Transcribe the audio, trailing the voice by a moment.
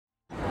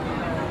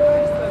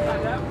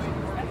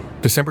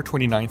December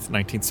 29th,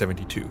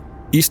 1972.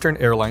 Eastern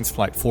Airlines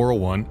Flight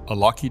 401, a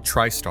Lockheed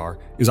TriStar,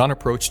 is on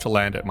approach to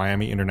land at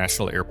Miami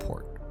International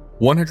Airport.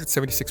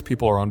 176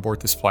 people are on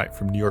board this flight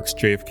from New York's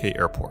JFK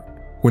Airport.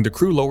 When the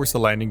crew lowers the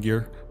landing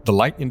gear, the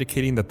light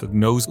indicating that the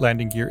nose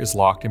landing gear is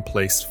locked in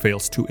place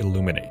fails to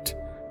illuminate.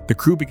 The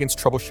crew begins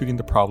troubleshooting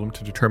the problem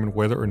to determine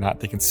whether or not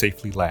they can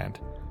safely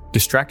land.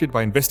 Distracted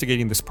by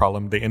investigating this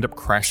problem, they end up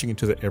crashing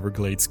into the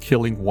Everglades,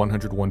 killing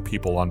 101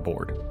 people on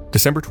board.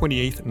 December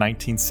 28,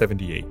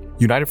 1978.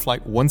 United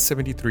Flight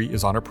 173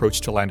 is on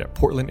approach to land at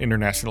Portland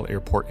International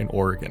Airport in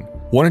Oregon.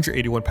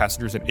 181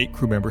 passengers and 8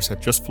 crew members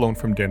had just flown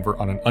from Denver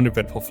on an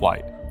uneventful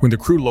flight. When the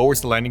crew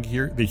lowers the landing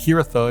gear, they hear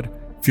a thud,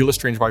 feel a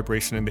strange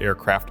vibration in the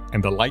aircraft,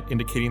 and the light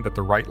indicating that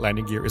the right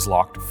landing gear is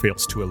locked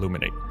fails to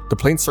illuminate. The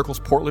plane circles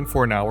Portland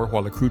for an hour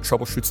while the crew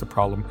troubleshoots the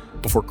problem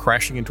before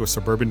crashing into a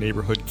suburban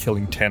neighborhood,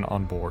 killing 10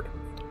 on board.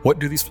 What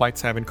do these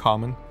flights have in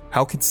common?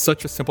 How could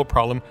such a simple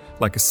problem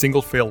like a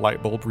single failed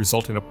light bulb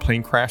result in a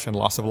plane crash and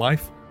loss of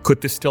life?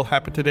 Could this still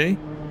happen today?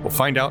 We'll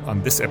find out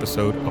on this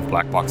episode of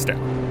Black Box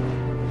Down.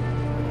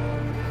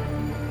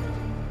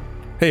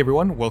 Hey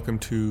everyone, welcome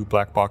to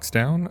Black Box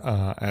Down.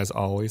 As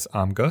always,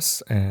 I'm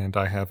Gus, and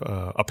I have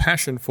a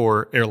passion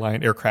for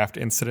aircraft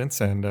incidents,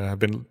 and I've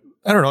been,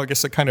 I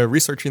guess kind of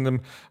researching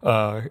them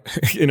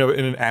in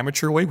an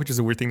amateur way, which is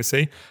a weird thing to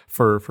say,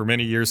 for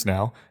many years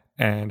now.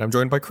 And I'm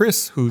joined by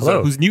Chris,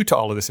 who's new to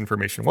all of this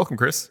information. Welcome,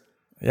 Chris.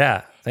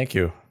 Yeah, thank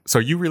you. So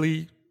you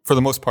really, for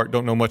the most part,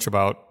 don't know much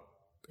about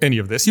any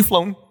of this. You've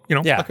flown,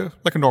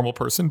 like a normal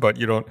person, but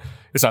you don't.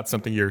 It's not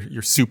something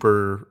you're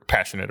super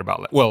passionate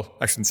about. Well,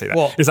 I shouldn't say that.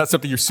 Well, it's not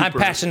something you're super.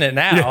 I'm passionate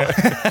now.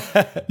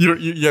 Yeah.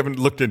 You haven't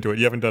looked into it.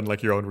 You haven't done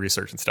like your own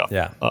research and stuff.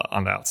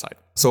 On the outside.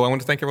 So I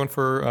want to thank everyone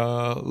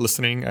for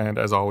listening, and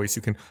as always,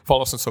 you can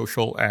follow us on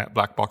social at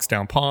Black Box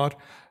Down Pod.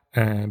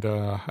 And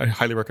I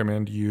highly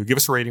recommend you give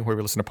us a rating wherever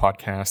you listen to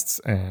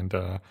podcasts, and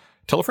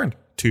tell a friend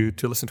to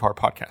listen to our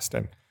podcast.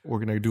 And we're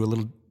going to do a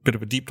little bit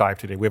of a deep dive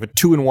today. We have a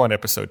 2-in-1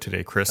 episode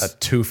today, Chris. A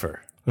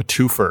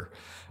twofer.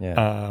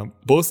 Yeah.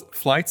 Both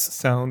flights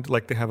sound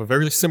like they have a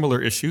very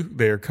similar issue.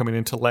 They're coming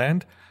into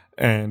land,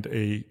 and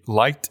a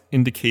light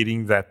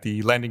indicating that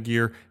the landing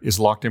gear is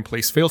locked in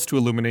place fails to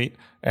illuminate.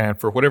 And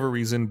for whatever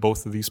reason,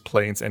 both of these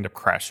planes end up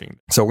crashing.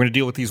 So we're going to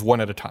deal with these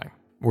one at a time.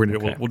 We'll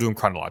do them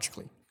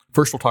chronologically.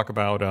 First, we'll talk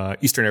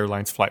about Eastern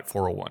Airlines Flight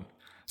 401.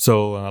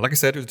 So, like I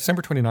said, it was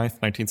December 29th,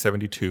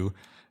 1972,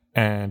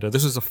 and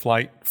this was a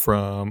flight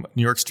from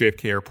New York's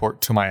JFK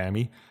Airport to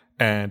Miami,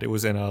 and it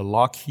was in a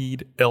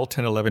Lockheed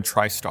L-1011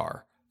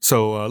 TriStar.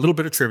 So, a little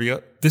bit of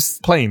trivia.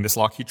 This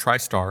Lockheed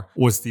TriStar,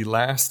 was the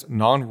last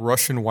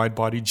non-Russian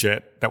wide-body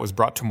jet that was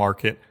brought to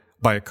market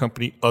by a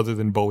company other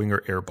than Boeing or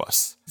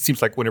Airbus. It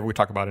seems like whenever we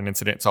talk about an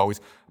incident, it's always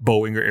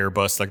Boeing or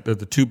Airbus, like they're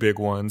the two big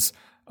ones.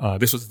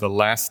 This was the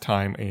last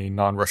time a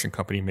non-Russian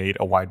company made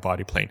a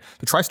wide-body plane.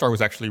 The TriStar was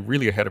actually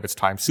really ahead of its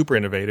time, super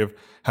innovative,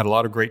 had a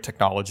lot of great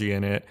technology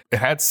in it. It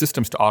had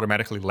systems to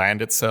automatically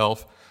land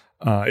itself.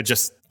 It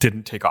just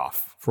didn't take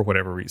off for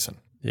whatever reason.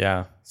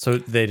 Yeah. So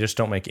they just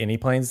don't make any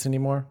planes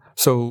anymore?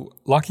 So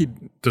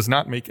Lockheed does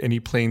not make any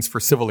planes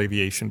for civil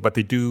aviation, but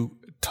they do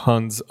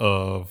tons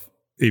of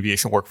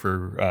aviation work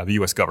for the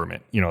U.S.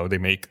 government. They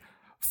make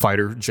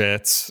fighter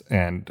jets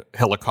and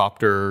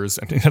helicopters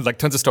and like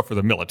tons of stuff for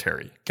the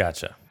military.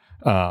 Gotcha.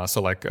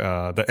 So like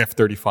the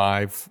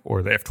F-35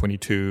 or the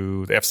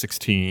F-22, the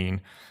F-16,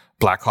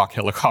 Black Hawk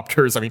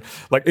helicopters. I mean,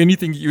 like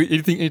anytime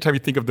you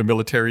think of the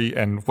military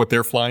and what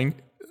they're flying,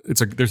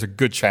 there's a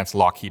good chance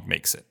Lockheed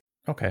makes it.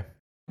 Okay.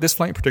 This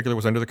flight in particular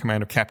was under the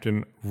command of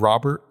Captain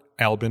Robert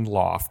Albin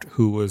Loft,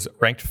 who was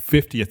ranked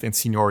 50th in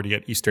seniority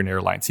at Eastern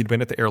Airlines. He'd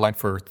been at the airline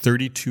for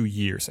 32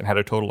 years and had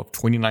a total of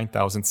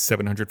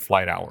 29,700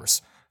 flight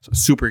hours. So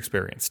super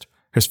experienced.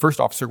 His first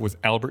officer was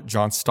Albert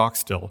John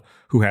Stockstill,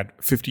 who had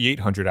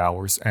 5,800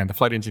 hours, and the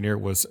flight engineer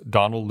was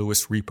Donald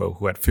Lewis Repo,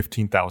 who had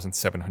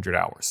 15,700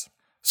 hours.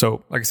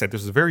 So, like I said,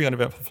 this was a very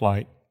uneventful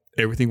flight.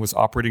 Everything was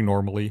operating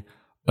normally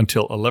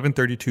until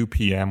 11:32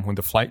 p.m. when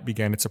the flight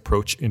began its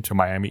approach into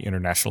Miami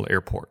International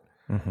Airport.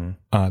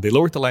 Mm-hmm. They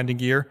lowered the landing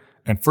gear,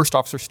 and First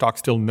Officer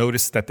Stockstill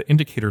noticed that the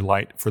indicator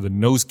light for the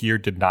nose gear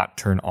did not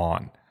turn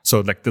on. So,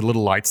 like the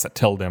little lights that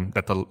tell them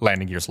that the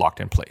landing gear is locked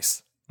in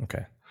place.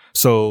 Okay.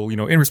 So,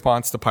 in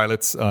response, the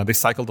pilots, they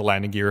cycled the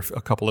landing gear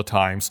a couple of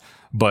times,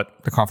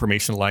 but the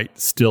confirmation light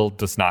still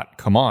does not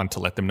come on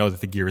to let them know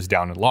that the gear is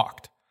down and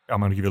locked.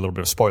 I'm going to give you a little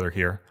bit of spoiler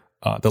here.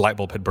 The light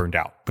bulb had burned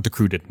out, but the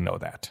crew didn't know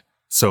that.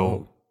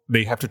 So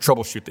they have to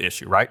troubleshoot the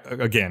issue, right?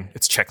 Again,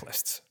 it's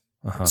checklists.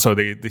 Uh-huh. So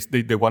they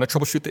want to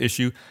troubleshoot the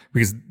issue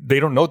because they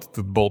don't know that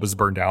the bulb is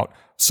burned out.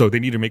 So they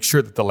need to make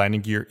sure that the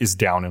landing gear is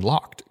down and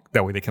locked.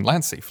 That way they can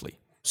land safely.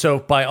 So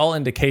by all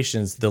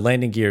indications, the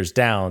landing gear is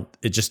down.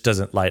 It just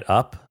doesn't light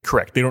up?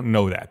 Correct. They don't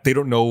know that. They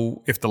don't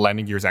know if the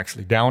landing gear is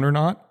actually down or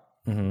not,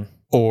 mm-hmm.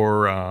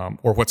 or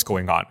what's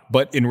going on.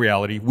 But in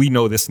reality, we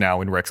know this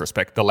now in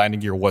retrospect. The landing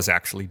gear was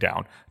actually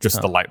down.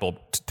 Just the light bulb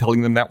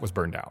telling them that was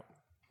burned out.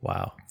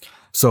 Wow.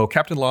 So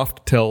Captain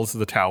Loft tells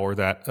the tower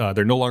that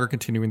they're no longer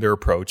continuing their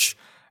approach,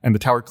 and the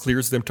tower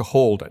clears them to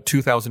hold at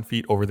 2,000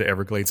 feet over the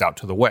Everglades out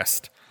to the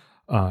west.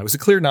 It was a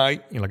clear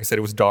night. Like I said,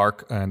 it was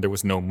dark and there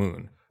was no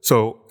moon.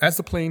 So as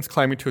the plane's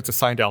climbing to its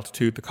assigned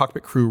altitude, the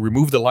cockpit crew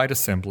removed the light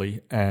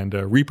assembly, and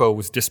Repo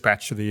was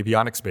dispatched to the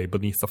avionics bay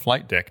beneath the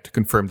flight deck to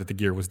confirm that the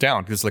gear was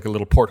down. There's like a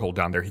little porthole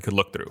down there he could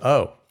look through.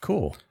 Oh,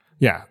 cool.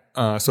 Yeah.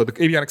 So the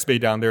avionics bay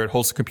down there, it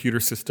holds the computer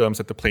systems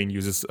that the plane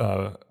uses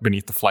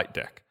beneath the flight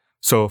deck.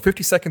 So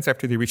 50 seconds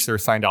after they reached their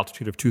assigned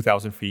altitude of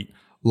 2,000 feet,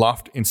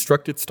 Loft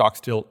instructed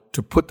Stockstill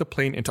to put the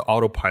plane into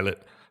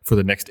autopilot for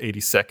the next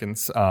 80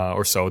 seconds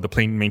or so. The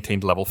plane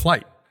maintained level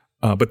flight.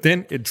 But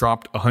then it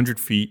dropped 100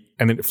 feet,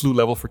 and then it flew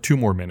level for 2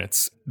 more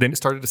minutes. Then it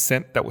started a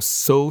descent that was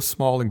so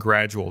small and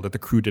gradual that the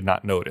crew did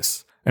not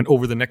notice. And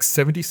over the next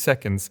 70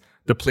 seconds,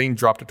 the plane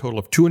dropped a total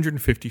of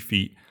 250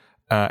 feet.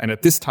 And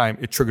at this time,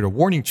 it triggered a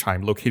warning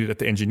chime located at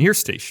the engineer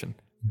station.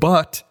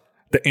 But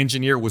the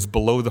engineer was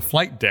below the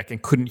flight deck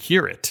and couldn't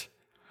hear it.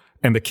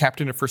 And the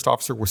captain and first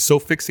officer were so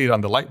fixated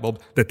on the light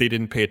bulb that they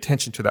didn't pay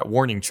attention to that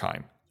warning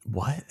chime.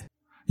 What?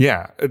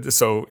 Yeah.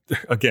 So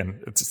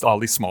again, it's just all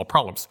these small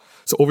problems.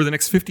 So over the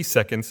next 50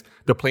 seconds,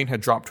 the plane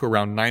had dropped to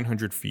around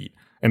 900 feet.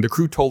 And the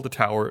crew told the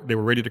tower they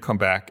were ready to come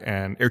back,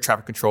 and air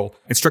traffic control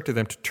instructed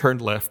them to turn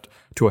left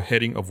to a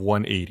heading of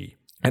 180.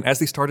 And as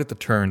they started the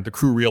turn, the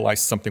crew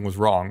realized something was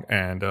wrong,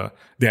 and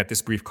they had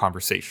this brief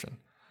conversation.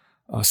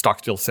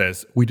 Stockstill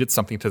says, "We did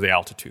something to the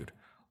altitude."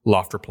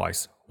 Loft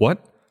replies,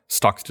 "What?"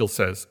 Stockstill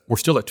says, "We're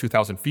still at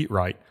 2,000 feet,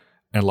 right?"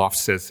 And Loft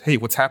says, "Hey,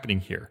 what's happening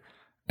here?"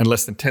 And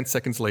less than 10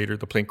 seconds later,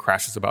 the plane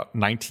crashes about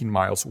 19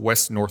 miles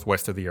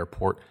west-northwest of the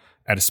airport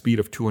at a speed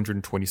of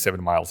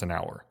 227 miles an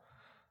hour.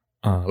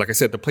 Like I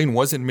said, the plane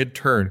was in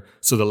mid-turn,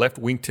 so the left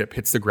wingtip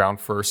hits the ground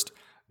first,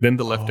 then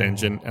the left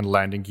engine and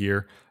landing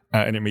gear,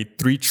 and it made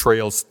 3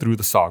 trails through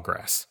the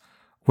sawgrass.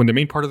 When the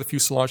main part of the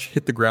fuselage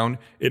hit the ground,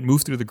 it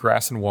moved through the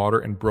grass and water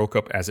and broke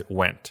up as it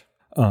went.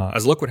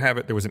 As luck would have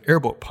it, there was an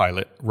airboat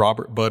pilot,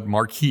 Robert Bud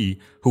Marquis,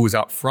 who was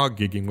out frog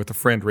gigging with a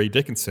friend, Ray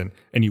Dickinson,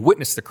 and he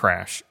witnessed the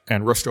crash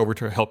and rushed over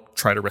to help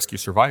try to rescue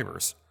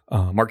survivors.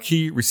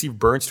 Marquis received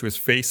burns to his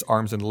face,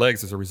 arms, and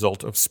legs as a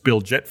result of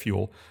spilled jet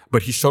fuel,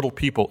 but he shuttled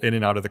people in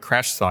and out of the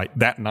crash site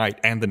that night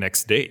and the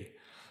next day.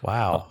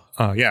 Wow.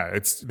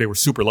 They were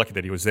super lucky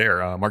that he was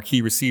there.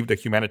 Marquis received a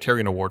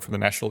humanitarian award from the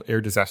National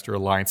Air Disaster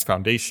Alliance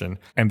Foundation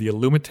and the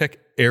Illumitech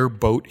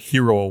Airboat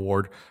Hero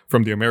Award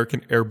from the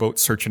American Airboat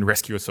Search and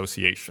Rescue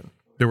Association.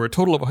 There were a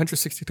total of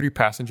 163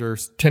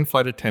 passengers, 10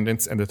 flight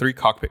attendants, and the 3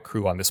 cockpit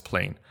crew on this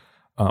plane.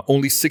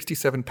 Only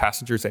 67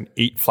 passengers and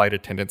 8 flight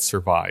attendants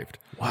survived.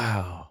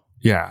 Wow.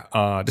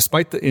 Yeah.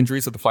 Despite the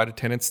injuries of the flight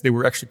attendants, they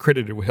were actually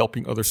credited with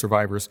helping other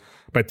survivors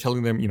by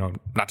telling them,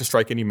 not to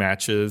strike any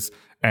matches.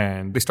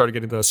 And they started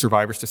getting the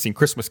survivors to sing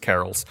Christmas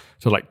carols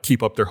to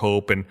keep up their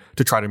hope and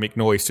to try to make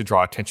noise to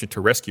draw attention to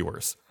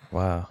rescuers.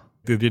 Wow.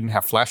 They didn't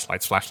have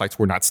flashlights. Flashlights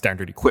were not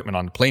standard equipment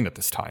on the plane at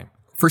this time.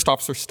 First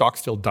Officer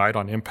Stockstill died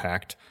on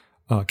impact.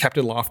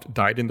 Captain Loft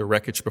died in the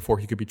wreckage before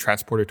he could be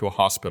transported to a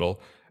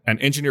hospital. And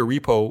Engineer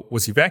Repo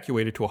was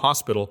evacuated to a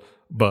hospital,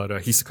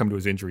 but he succumbed to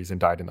his injuries and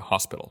died in the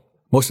hospital.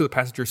 Most of the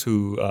passengers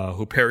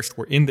who perished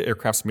were in the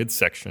aircraft's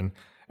midsection,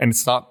 and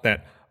it's thought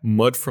that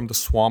mud from the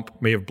swamp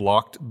may have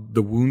blocked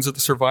the wounds of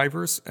the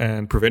survivors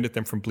and prevented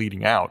them from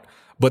bleeding out.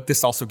 But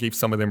this also gave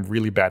some of them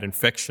really bad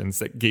infections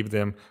that gave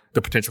them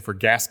the potential for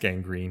gas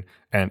gangrene,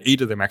 and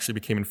 8 of them actually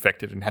became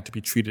infected and had to be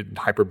treated in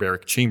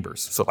hyperbaric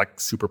chambers, so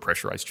super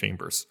pressurized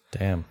chambers.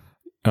 Damn.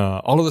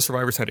 All of the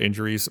survivors had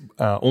injuries.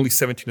 Only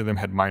 17 of them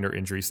had minor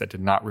injuries that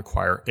did not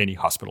require any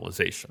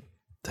hospitalization.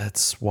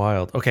 That's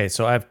wild. Okay,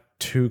 so I have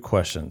 2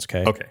 questions,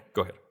 okay? Okay,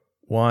 go ahead.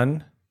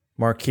 1,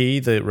 Marquis,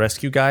 the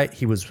rescue guy,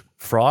 he was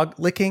frog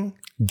licking?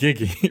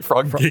 Gigging.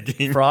 Frog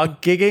gigging.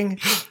 Frog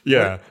gigging?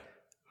 Yeah. What?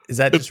 Is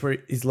that just where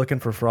he's looking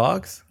for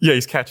frogs? Yeah,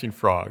 he's catching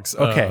frogs.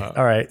 Okay,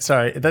 all right.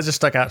 Sorry, that just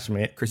stuck out to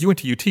me. Chris, you went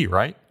to UT,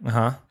 right?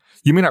 Uh-huh.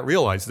 You may not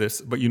realize this,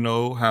 but you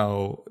know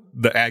how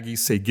the Aggies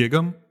say gig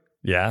 'em?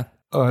 Yeah.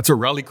 It's a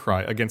rally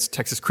cry against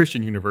Texas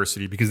Christian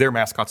University because their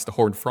mascot's the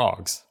horned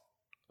frogs.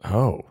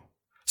 Oh.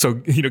 So,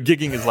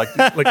 gigging is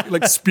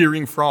like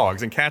spearing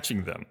frogs and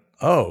catching them.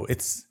 Oh,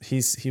 he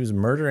was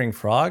murdering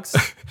frogs?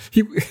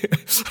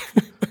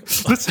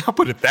 Let's not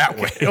put it that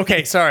way.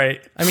 Okay, sorry.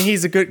 I mean,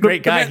 he's a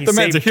great guy. The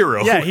man's a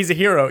hero. Yeah, he's a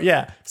hero.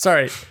 Yeah.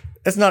 Sorry.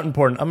 That's not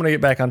important. I'm going to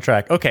get back on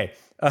track. Okay.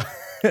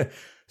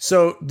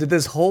 So did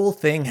this whole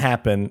thing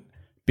happen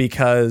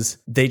because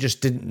they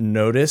just didn't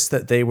notice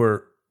that they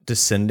were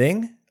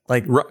descending?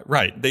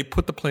 Right. They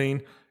put the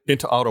plane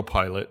into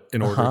autopilot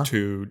in order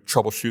to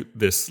troubleshoot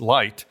this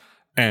light.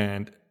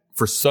 And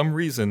for some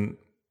reason,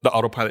 the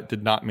autopilot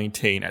did not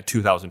maintain at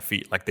 2,000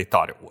 feet like they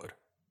thought it would.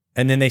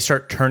 And then they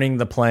start turning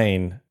the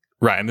plane.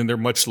 Right. And then they're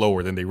much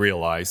slower than they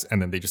realize.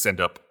 And then they just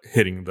end up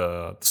hitting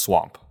the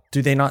swamp.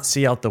 Do they not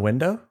see out the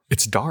window?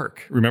 It's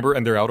dark, remember?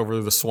 And they're out over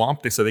the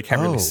swamp, so they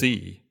can't really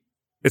see.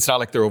 It's not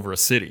like they're over a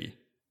city.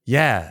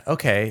 Yeah.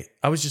 Okay.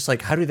 I was just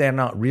like, how do they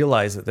not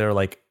realize that they're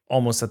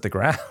almost at the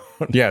ground?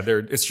 Yeah.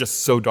 It's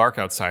just so dark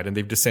outside and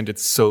they've descended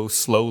so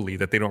slowly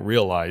that they don't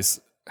realize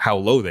how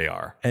low they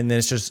are. And then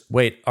it's just,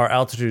 wait, our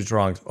altitude's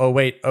wrong. Oh,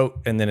 wait. Oh,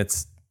 and then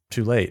it's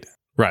too late.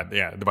 Right.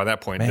 Yeah. By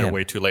that point, they're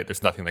way too late.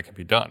 There's nothing that can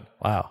be done.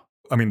 Wow.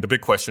 I mean, the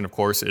big question, of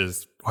course,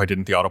 is why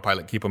didn't the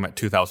autopilot keep them at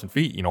 2,000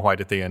 feet? Why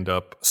did they end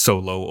up so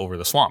low over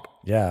the swamp?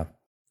 Yeah.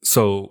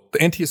 So the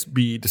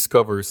NTSB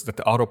discovers that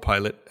the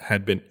autopilot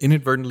had been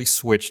inadvertently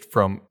switched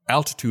from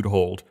altitude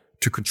hold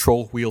to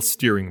control wheel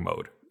steering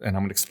mode. And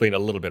I'm going to explain a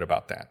little bit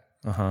about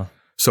that.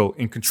 So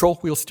in control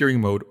wheel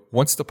steering mode,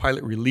 once the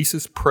pilot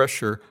releases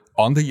pressure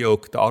on the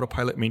yoke, the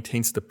autopilot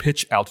maintains the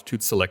pitch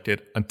altitude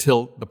selected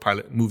until the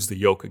pilot moves the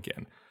yoke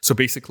again. So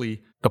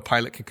basically, the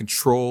pilot can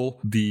control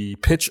the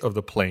pitch of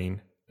the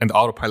plane, and the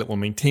autopilot will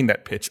maintain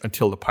that pitch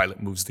until the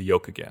pilot moves the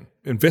yoke again.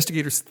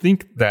 Investigators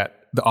think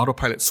that the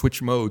autopilot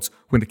switched modes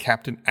when the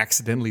captain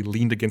accidentally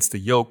leaned against the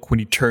yoke when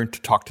he turned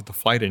to talk to the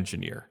flight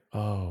engineer.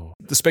 Oh.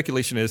 The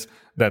speculation is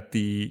that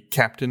the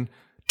captain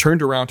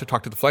turned around to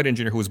talk to the flight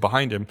engineer who was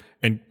behind him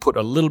and put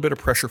a little bit of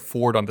pressure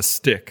forward on the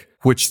stick,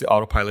 which the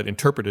autopilot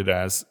interpreted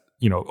as,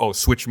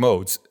 switch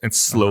modes and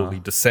slowly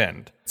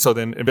descend. So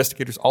then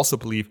investigators also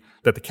believe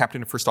that the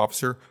captain and first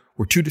officer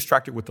were too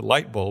distracted with the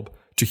light bulb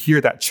to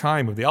hear that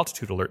chime of the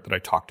altitude alert that I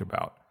talked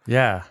about.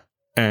 Yeah.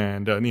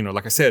 And,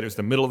 like I said, it was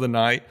the middle of the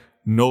night,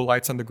 no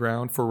lights on the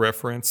ground for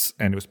reference,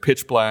 and it was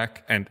pitch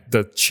black, and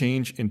the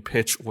change in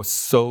pitch was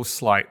so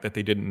slight that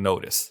they didn't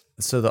notice.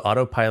 So the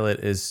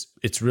autopilot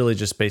it's really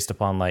just based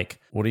upon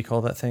what do you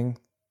call that thing?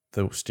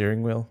 The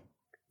steering wheel?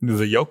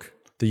 The yoke?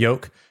 The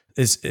yoke.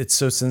 It's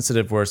so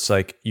sensitive where it's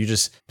you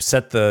just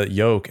set the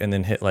yoke and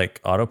then hit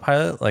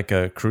autopilot, like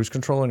a cruise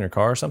control in your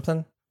car or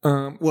something?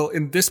 Well,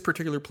 in this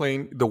particular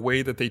plane, the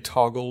way that they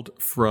toggled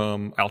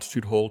from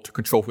altitude hold to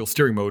control wheel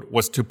steering mode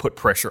was to put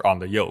pressure on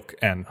the yoke.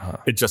 And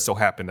it just so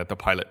happened that the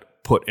pilot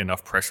put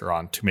enough pressure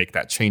on to make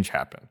that change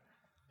happen.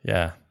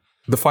 Yeah.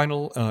 The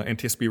final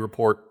NTSB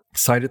report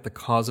cited the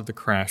cause of the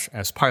crash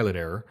as pilot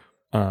error,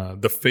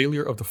 the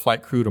failure of the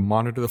flight crew to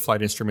monitor the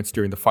flight instruments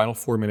during the final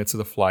 4 minutes of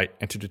the flight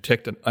and to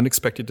detect an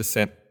unexpected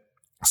descent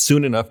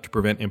soon enough to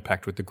prevent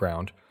impact with the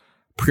ground,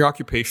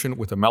 preoccupation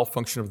with a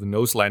malfunction of the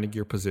nose landing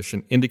gear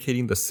position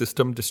indicating the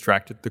system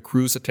distracted the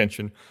crew's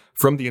attention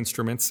from the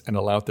instruments and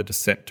allowed the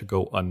descent to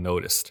go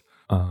unnoticed.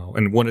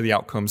 And one of the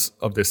outcomes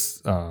of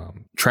this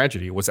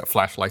tragedy was that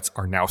flashlights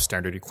are now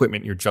standard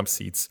equipment in your jump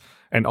seats,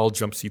 and all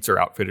jump seats are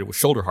outfitted with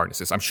shoulder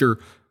harnesses. I'm sure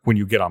when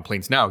you get on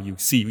planes now, you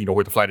see,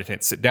 where the flight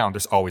attendants sit down,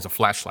 there's always a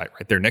flashlight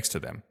right there next to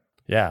them.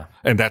 Yeah.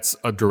 And that's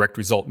a direct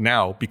result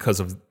now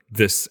because of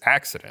this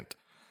accident.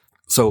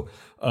 So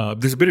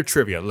there's a bit of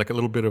trivia, like a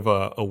little bit of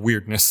a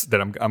weirdness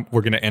that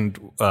we're going to end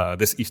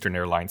this Eastern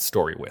Airlines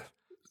story with.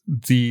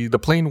 The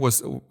plane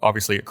was,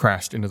 obviously it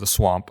crashed into the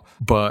swamp,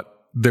 but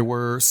there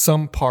were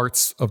some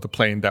parts of the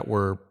plane that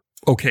were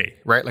okay,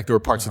 right? Like there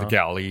were parts of the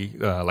galley,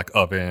 like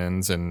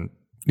ovens and,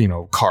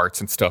 carts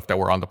and stuff that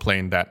were on the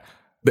plane that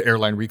the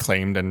airline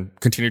reclaimed and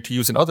continued to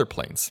use in other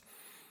planes.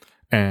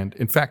 And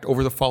in fact,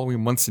 over the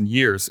following months and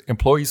years,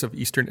 employees of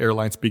Eastern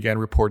Airlines began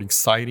reporting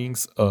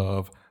sightings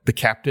of the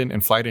captain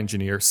and flight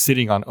engineer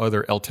sitting on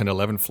other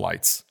L-1011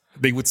 flights.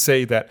 They would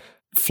say that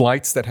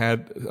flights that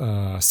had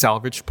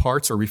salvaged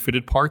parts or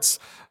refitted parts,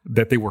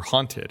 that they were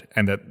haunted,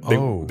 and that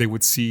they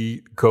would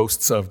see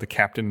ghosts of the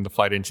captain and the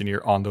flight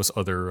engineer on those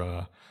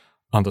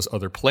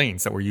other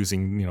planes that were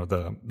using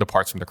the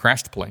parts from the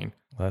crashed plane.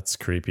 That's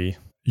creepy.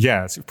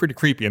 Yeah, it's pretty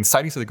creepy. And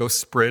sightings of the ghosts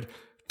spread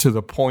to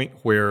the point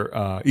where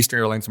Eastern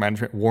Airlines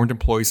management warned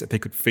employees that they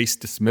could face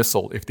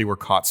dismissal if they were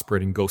caught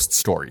spreading ghost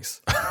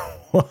stories.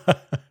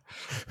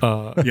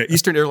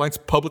 Eastern Airlines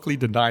publicly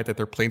denied that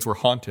their planes were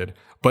haunted,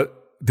 but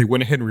they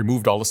went ahead and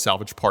removed all the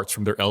salvage parts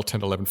from their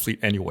L-1011 fleet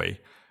anyway.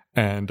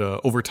 And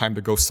over time,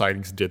 the ghost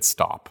sightings did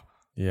stop.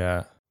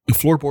 Yeah. The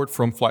floorboard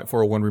from Flight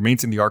 401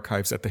 remains in the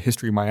archives at the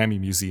History Miami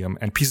Museum,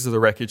 and pieces of the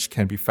wreckage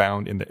can be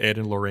found in the Ed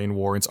and Lorraine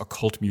Warrens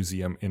Occult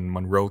Museum in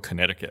Monroe,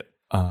 Connecticut.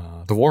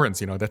 The Warrens,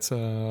 that's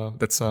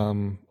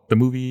the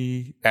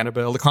movie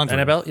Annabelle the Conjuring.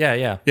 Annabelle?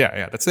 Yeah.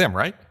 Yeah, that's them,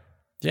 right?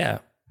 Yeah.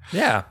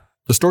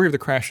 The story of the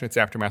crash and its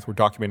aftermath were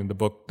documented in the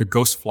book The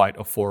Ghost Flight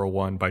of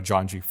 401 by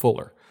John G.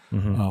 Fuller.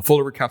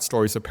 Fuller recounts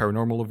stories of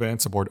paranormal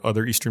events aboard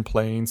other Eastern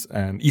planes,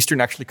 and Eastern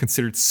actually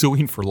considered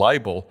suing for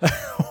libel.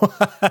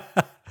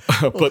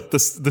 But the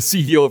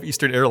CEO of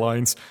Eastern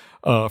Airlines,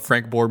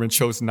 Frank Borman,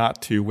 chose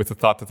not to, with the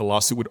thought that the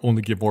lawsuit would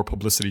only give more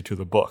publicity to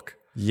the book.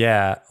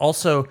 Yeah.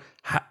 Also,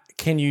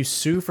 can you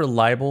sue for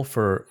libel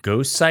for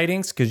ghost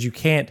sightings? Because you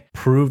can't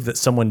prove that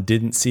someone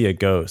didn't see a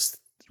ghost.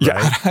 Right?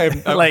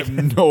 Yeah, I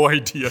have no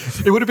idea.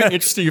 It would have been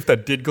interesting if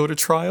that did go to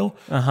trial,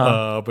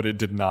 but it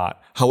did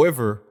not.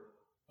 However,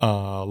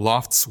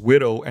 Loft's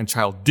widow and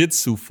child did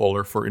sue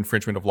Fuller for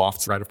infringement of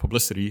Loft's right of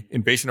publicity,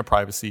 invasion of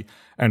privacy,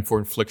 and for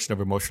infliction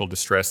of emotional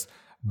distress,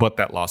 but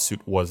that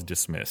lawsuit was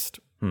dismissed.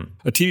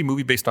 A TV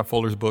movie based on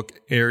Fuller's book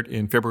aired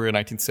in February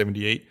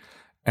 1978,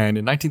 and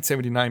in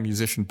 1979,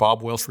 musician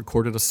Bob Welch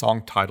recorded a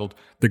song titled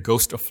 "The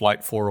Ghost of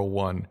Flight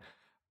 401,"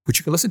 which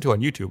you can listen to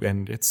on YouTube,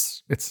 and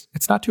it's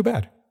not too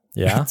bad.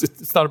 Yeah,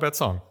 it's not a bad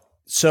song.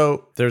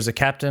 So there's a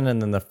captain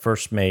and then the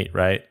first mate,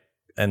 right?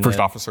 And first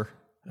officer,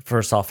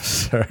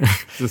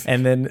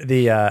 and then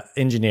the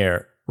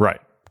engineer.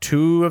 Right.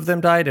 2 of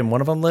them died and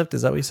one of them lived.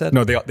 Is that what you said?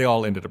 No, they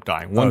all ended up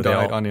dying. One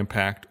died on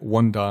impact.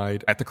 One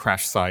died at the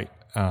crash site,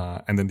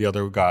 and then the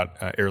other got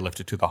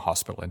airlifted to the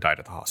hospital and died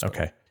at the hospital.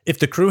 Okay. If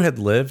the crew had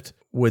lived,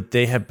 would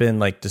they have been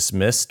like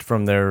dismissed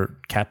from their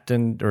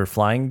captain or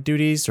flying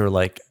duties, or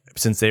like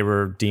since they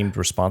were deemed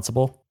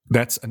responsible?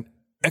 That's an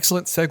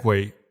excellent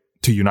segue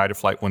to United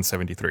Flight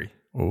 173.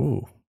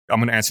 Ooh. I'm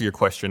going to answer your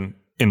question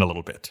in a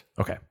little bit.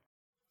 Okay.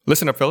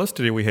 Listen up, fellas.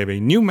 Today we have a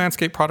new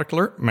Manscaped product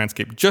alert.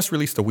 Manscaped just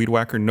released the Weed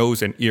Whacker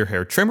nose and ear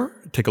hair trimmer.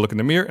 Take a look in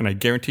the mirror, and I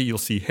guarantee you'll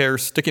see hair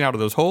sticking out of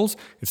those holes.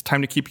 It's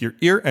time to keep your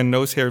ear and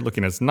nose hair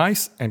looking as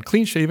nice and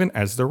clean-shaven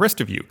as the rest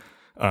of you.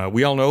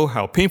 We all know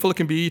how painful it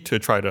can be to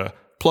try to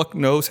pluck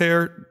nose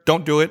hair.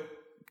 Don't do it.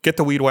 Get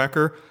the Weed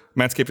Whacker.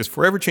 Manscaped is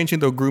forever changing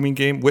the grooming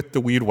game with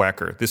the Weed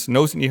Whacker. This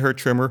nose and ear hair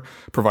trimmer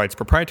provides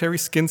proprietary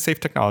skin-safe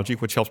technology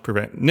which helps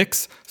prevent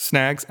nicks,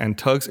 snags, and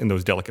tugs in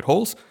those delicate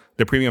holes.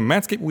 The premium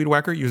Manscaped Weed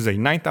Whacker uses a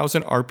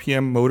 9,000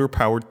 RPM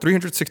motor-powered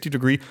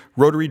 360-degree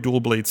rotary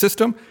dual-blade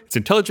system. Its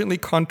intelligently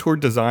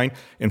contoured design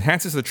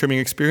enhances the trimming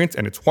experience,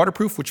 and it's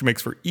waterproof, which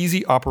makes for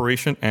easy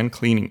operation and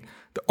cleaning.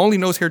 The only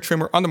nose hair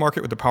trimmer on the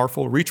market with a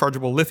powerful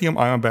rechargeable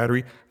lithium-ion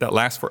battery that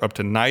lasts for up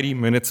to 90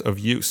 minutes of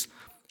use.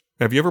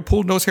 Have you ever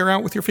pulled nose hair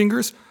out with your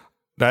fingers?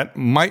 That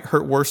might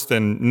hurt worse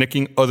than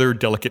nicking other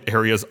delicate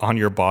areas on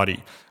your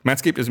body.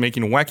 Manscaped is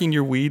making whacking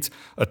your weeds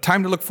a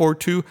time to look forward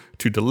to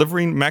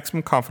delivering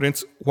maximum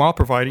confidence while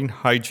providing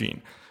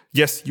hygiene.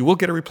 Yes, you will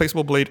get a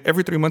replaceable blade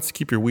every 3 months to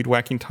keep your weed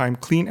whacking time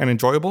clean and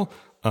enjoyable.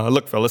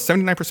 Look, fellas,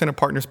 79% of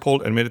partners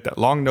polled admitted that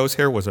long nose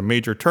hair was a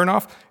major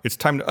turnoff. It's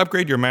time to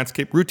upgrade your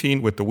Manscaped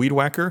routine with the Weed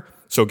Whacker.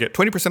 So get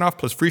 20% off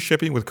plus free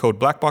shipping with code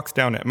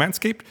BlackBoxDown at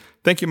Manscaped.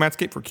 Thank you,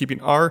 Manscaped, for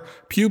keeping our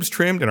pubes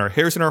trimmed and our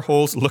hairs in our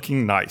holes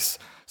looking nice.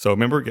 So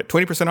remember, get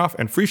 20% off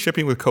and free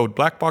shipping with code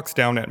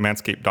BlackBoxDown at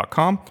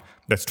Manscaped.com.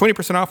 That's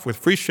 20% off with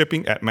free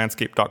shipping at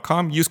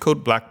Manscaped.com. Use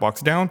code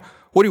BlackBoxDown.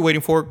 What are you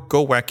waiting for?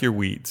 Go whack your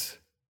weeds.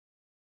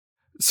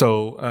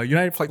 So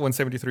United Flight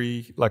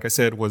 173, like I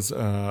said, was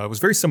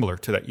very similar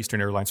to that Eastern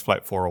Airlines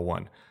Flight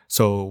 401.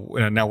 So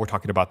now we're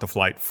talking about the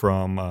flight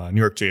from New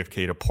York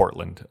JFK to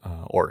Portland,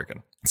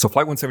 Oregon. So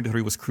Flight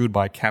 173 was crewed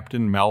by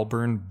Captain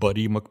Malvern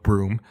Buddy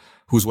McBroom,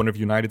 who's one of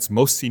United's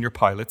most senior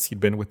pilots. He'd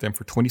been with them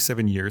for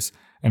 27 years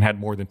and had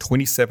more than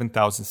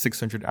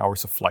 27,600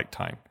 hours of flight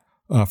time.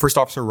 First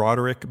Officer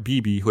Roderick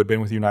Beebe, who had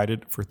been with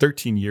United for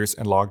 13 years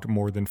and logged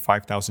more than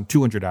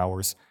 5,200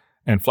 hours,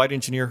 and Flight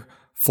Engineer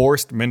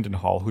Forrest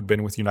Mendenhall, who'd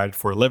been with United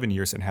for 11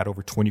 years and had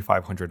over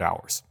 2,500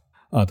 hours.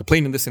 The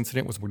plane in this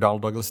incident was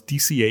McDonnell Douglas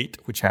DC-8,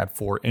 which had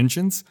 4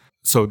 engines.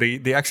 So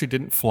they actually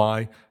didn't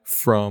fly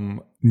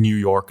from New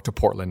York to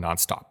Portland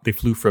nonstop. They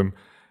flew from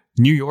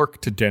New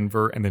York to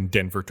Denver and then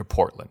Denver to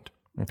Portland.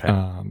 Okay.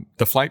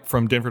 The flight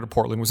from Denver to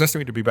Portland was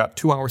estimated to be about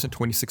 2 hours and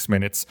 26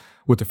 minutes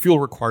with a fuel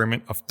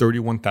requirement of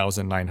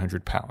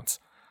 31,900 pounds.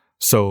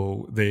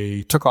 So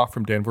they took off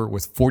from Denver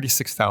with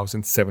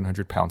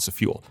 46,700 pounds of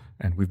fuel.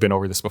 And we've been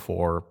over this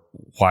before,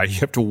 why you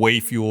have to weigh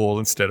fuel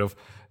instead of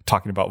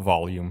talking about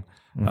volume.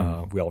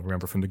 We all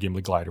remember from the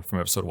Gimli glider from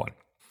episode 1.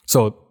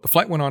 So the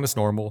flight went on as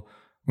normal.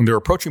 When they were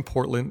approaching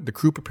Portland, the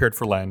crew prepared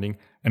for landing.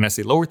 And as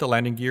they lowered the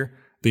landing gear,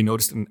 they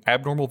noticed an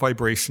abnormal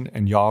vibration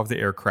and yaw of the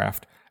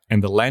aircraft,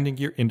 and the landing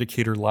gear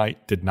indicator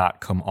light did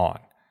not come on.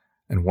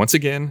 And once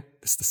again,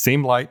 it's the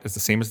same light as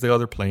the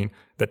other plane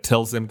that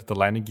tells them that the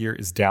landing gear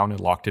is down and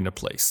locked into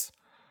place.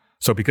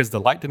 So because the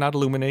light did not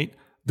illuminate,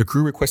 the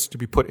crew requested to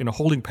be put in a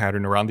holding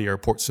pattern around the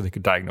airport so they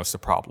could diagnose the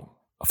problem.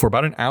 For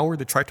about an hour,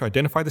 they tried to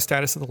identify the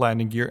status of the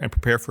landing gear and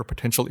prepare for a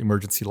potential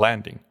emergency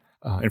landing.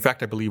 In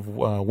fact, I believe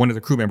one of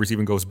the crew members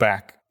even goes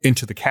back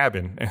into the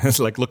cabin and is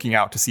like looking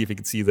out to see if he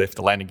can see if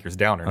the landing gear is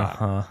down or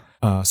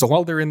not. So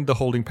while they're in the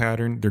holding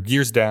pattern, their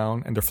gear's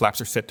down and their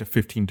flaps are set to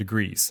 15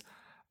 degrees.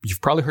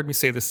 You've probably heard me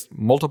say this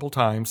multiple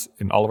times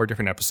in all of our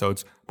different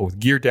episodes, but with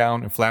gear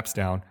down and flaps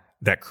down,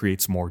 that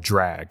creates more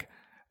drag.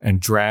 And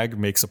drag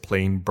makes a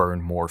plane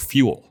burn more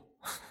fuel.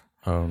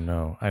 Oh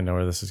no, I know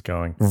where this is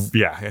going.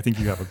 Yeah, I think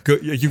you have a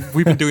good.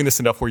 We've been doing this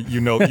enough where you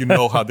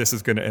know how this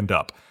is going to end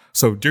up.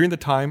 So during the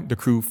time, the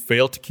crew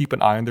failed to keep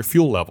an eye on their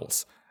fuel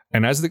levels,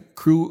 and as the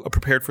crew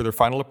prepared for their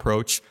final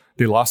approach,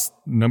 they lost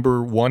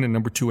number 1 and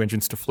number 2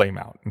 engines to flame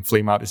out. And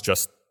flame out is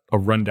just a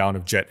rundown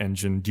of jet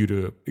engine due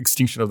to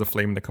extinction of the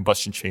flame in the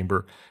combustion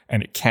chamber,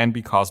 and it can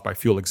be caused by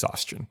fuel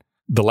exhaustion.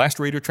 The last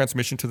radio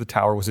transmission to the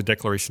tower was a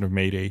declaration of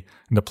Mayday,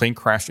 and the plane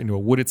crashed into a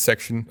wooded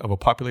section of a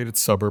populated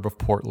suburb of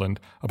Portland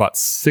about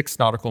 6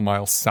 nautical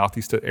miles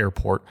southeast of the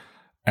airport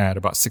at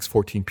about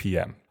 6:14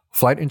 p.m.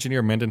 Flight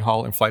engineer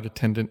Mendenhall and flight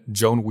attendant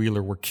Joan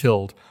Wheeler were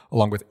killed,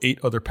 along with 8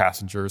 other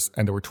passengers,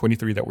 and there were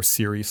 23 that were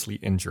seriously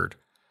injured.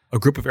 A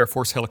group of Air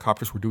Force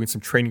helicopters were doing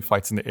some training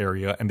flights in the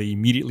area, and they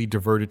immediately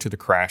diverted to the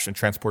crash and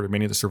transported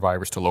many of the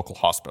survivors to local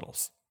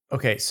hospitals.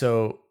 Okay,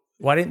 so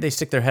why didn't they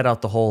stick their head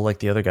out the hole like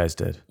the other guys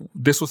did?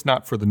 This was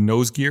not for the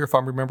nose gear, if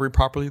I'm remembering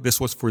properly. This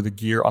was for the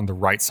gear on the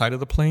right side of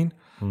the plane.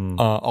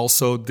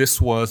 Also, this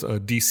was a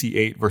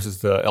DC-8 versus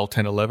the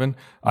L-1011.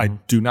 I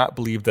do not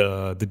believe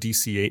the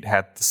DC-8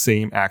 had the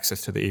same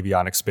access to the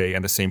avionics bay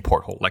and the same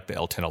porthole like the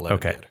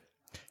L-1011 did.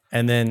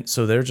 And then,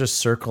 so they're just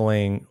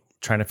circling,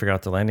 trying to figure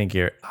out the landing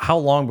gear. How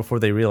long before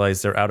they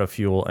realize they're out of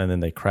fuel and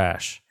then they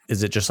crash?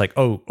 is it just like,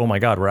 oh my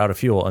God, we're out of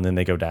fuel, and then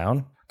they go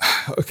down?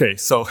 Okay,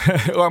 so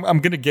I'm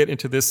going to get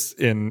into this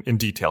in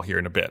detail here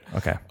in a bit.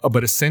 Okay.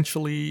 But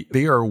essentially,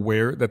 they are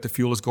aware that the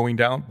fuel is going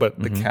down, but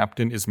the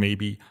captain is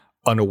maybe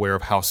unaware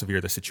of how severe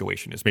the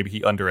situation is. Maybe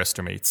he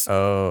underestimates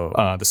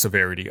the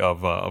severity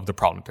of the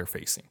problem that they're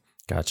facing.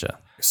 Gotcha.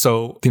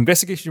 So the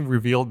investigation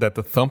revealed that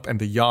the thump and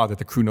the yaw that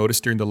the crew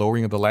noticed during the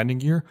lowering of the landing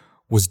gear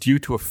was due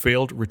to a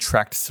failed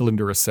retract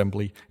cylinder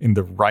assembly in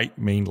the right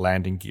main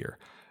landing gear.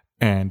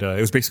 And it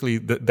was basically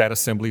that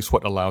assembly is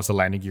what allows the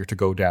landing gear to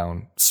go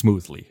down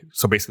smoothly.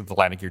 So basically the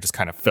landing gear just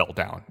kind of fell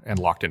down and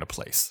locked into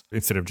place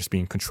instead of just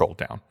being controlled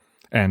down.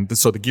 And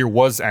so the gear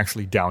was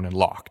actually down and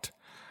locked.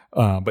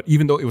 But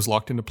even though it was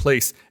locked into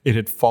place, it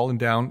had fallen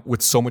down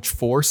with so much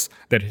force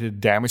that it had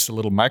damaged a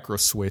little micro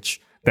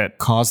switch that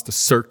caused the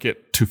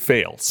circuit to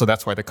fail. So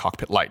that's why the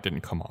cockpit light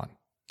didn't come on.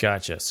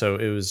 Gotcha. So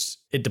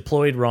it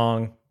deployed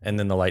wrong, and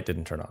then the light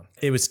didn't turn on.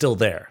 It was still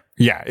there.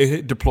 Yeah,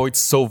 it deployed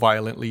so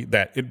violently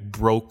that it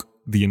broke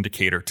the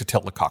indicator to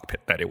tell the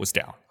cockpit that it was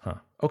down. Huh.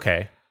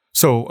 Okay.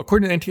 So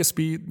according to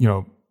NTSB,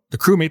 the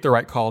crew made the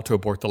right call to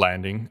abort the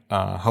landing.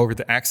 However,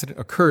 the accident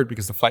occurred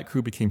because the flight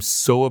crew became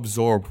so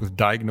absorbed with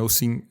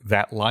diagnosing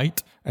that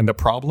light and the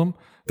problem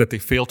that they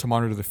failed to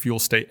monitor the fuel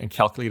state and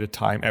calculate a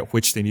time at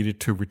which they needed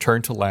to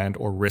return to land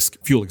or risk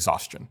fuel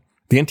exhaustion.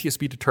 The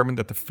NTSB determined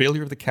that the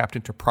failure of the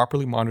captain to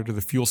properly monitor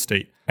the fuel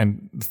state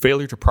and the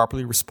failure to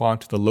properly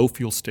respond to the low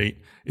fuel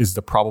state is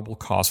the probable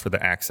cause for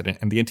the accident.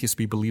 And the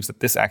NTSB believes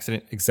that this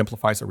accident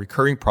exemplifies a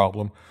recurring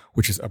problem,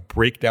 which is a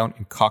breakdown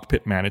in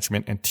cockpit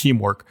management and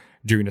teamwork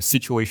during a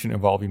situation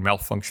involving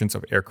malfunctions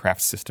of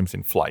aircraft systems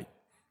in flight.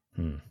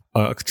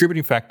 A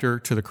contributing factor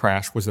to the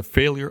crash was the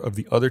failure of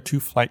the other two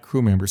flight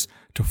crew members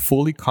to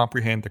fully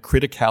comprehend the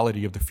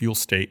criticality of the fuel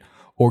state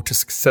or to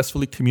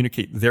successfully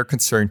communicate their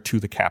concern to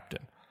the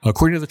captain.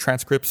 According to the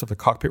transcripts of the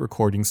cockpit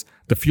recordings,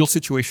 the fuel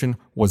situation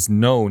was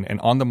known and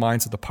on the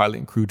minds of the pilot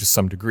and crew to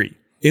some degree.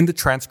 In the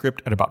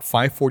transcript at about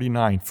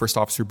 5:49, First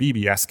Officer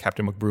Beebe asked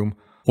Captain McBroom,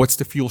 "What's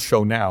the fuel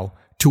show now?"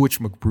 To which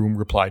McBroom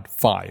replied,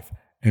 5.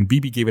 And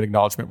Beebe gave an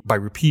acknowledgement by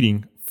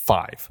repeating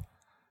 5.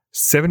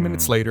 7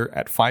 minutes later,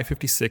 at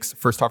 5:56,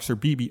 First Officer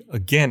Beebe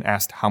again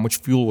asked how much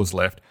fuel was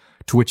left,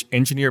 to which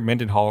Engineer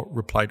Mendenhall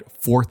replied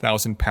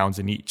 4,000 pounds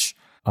in each.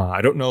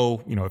 I don't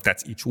know, if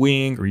that's each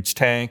wing or each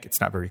tank.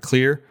 It's not very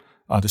clear.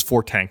 There's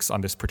 4 tanks on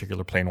this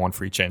particular plane, 1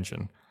 for each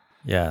engine.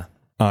 Yeah.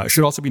 It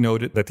should also be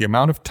noted that the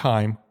amount of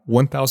time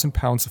 1,000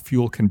 pounds of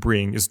fuel can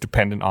bring is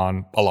dependent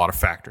on a lot of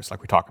factors.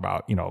 Like we talk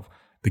about,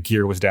 the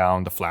gear was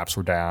down, the flaps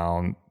were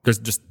down.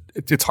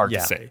 It's hard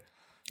to say,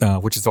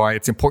 which is why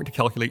it's important to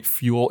calculate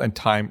fuel and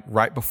time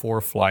right before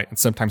a flight and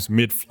sometimes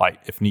mid-flight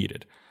if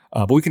needed.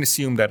 But we can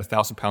assume that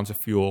 1,000 pounds of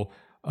fuel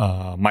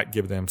might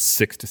give them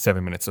 6 to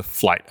 7 minutes of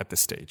flight at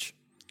this stage.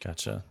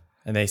 Gotcha.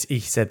 And he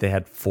said they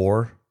had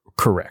 4?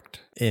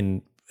 Correct.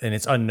 And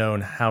it's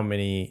unknown how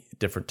many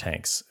different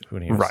tanks.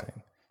 Right.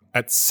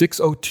 At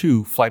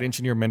 6:02, Flight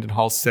Engineer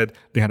Mendenhall said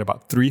they had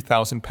about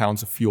 3,000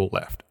 pounds of fuel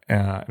left.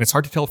 And it's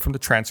hard to tell from the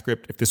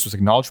transcript if this was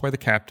acknowledged by the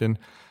captain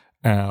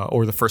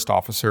or the first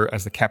officer,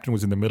 as the captain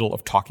was in the middle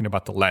of talking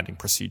about the landing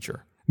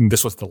procedure. And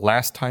this was the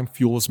last time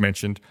fuel was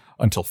mentioned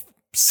until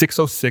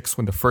 6:06,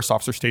 when the first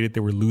officer stated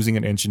they were losing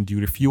an engine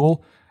due to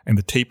fuel, and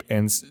the tape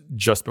ends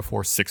just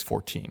before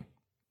 6:14.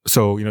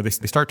 So,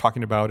 they started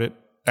talking about it,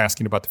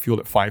 asking about the fuel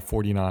at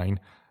 5:49,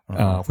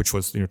 which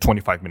was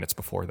 25 minutes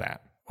before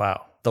that.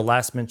 Wow. The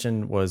last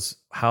mention was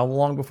how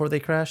long before they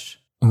crashed?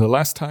 And the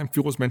last time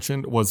fuel was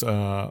mentioned was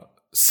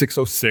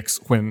 6:06,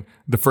 when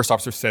the first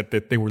officer said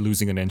that they were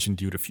losing an engine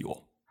due to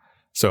fuel.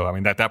 So,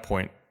 at that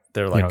point,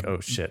 they're like,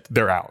 oh shit.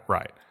 They're out,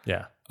 right?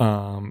 Yeah.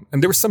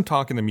 And there was some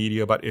talk in the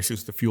media about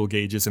issues with the fuel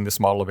gauges in this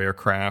model of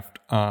aircraft.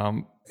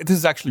 This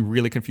is actually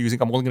really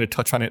confusing. I'm only going to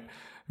touch on it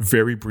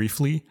very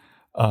briefly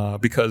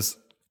because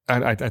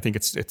I think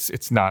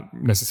it's not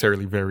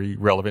necessarily very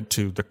relevant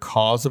to the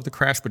cause of the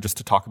crash, but just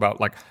to talk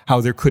about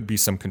how there could be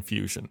some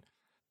confusion.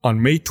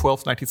 On May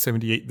 12th,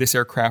 1978, this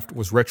aircraft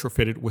was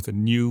retrofitted with a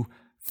new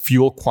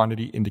fuel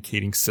quantity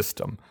indicating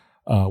system.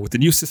 With the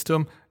new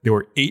system, there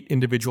were 8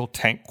 individual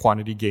tank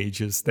quantity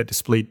gauges that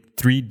displayed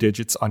 3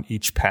 digits on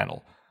each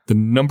panel. The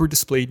number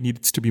displayed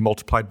needed to be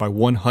multiplied by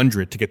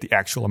 100 to get the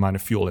actual amount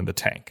of fuel in the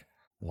tank.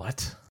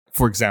 What?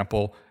 For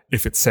example,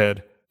 if it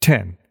said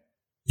 10,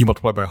 you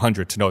multiply by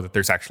 100 to know that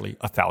there's actually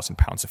 1,000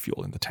 pounds of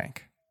fuel in the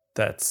tank.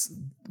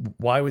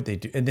 Why would they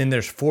do? And then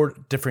there's 4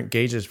 different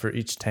gauges for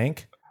each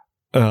tank?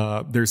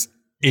 There's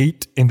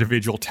 8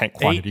 individual tank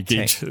quantity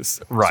gauges.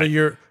 Right. So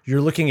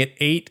you're looking at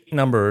 8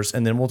 numbers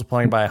and then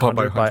multiplying by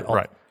 100 by all.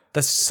 Right.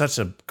 That's such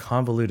a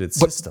convoluted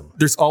system. But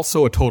there's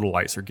also a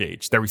totalizer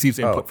gauge that receives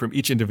input from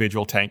each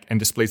individual tank and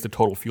displays the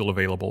total fuel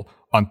available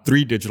on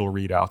 3 digital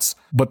readouts.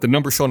 But the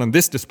number shown on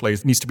this display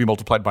needs to be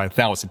multiplied by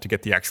 1,000 to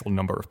get the actual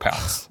number of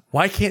pounds.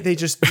 Why can't they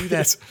just do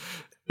that?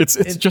 It's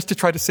just to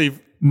try to save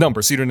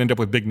numbers so you don't end up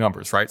with big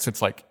numbers, right? So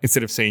it's like,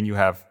 instead of saying you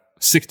have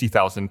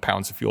 60,000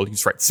 pounds of fuel, you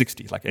just write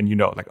 60,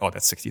 and oh,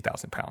 that's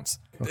 60,000 pounds.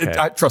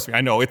 Okay. Trust me,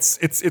 I know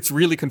it's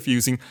really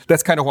confusing.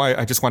 That's kind of why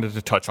I just wanted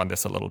to touch on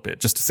this a little bit,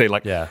 just to say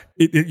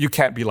you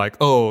can't be like,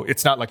 oh,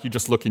 it's not like you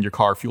just look in your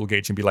car fuel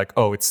gauge and be like,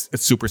 oh, it's a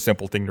super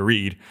simple thing to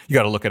read. You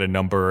got to look at a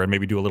number and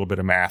maybe do a little bit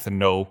of math and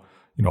know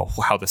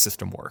how the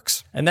system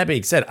works. And that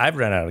being said, I've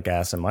run out of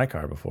gas in my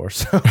car before,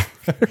 so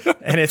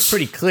and it's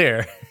pretty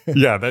clear.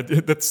 Yeah,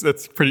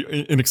 that's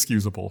pretty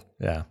inexcusable.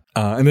 Yeah.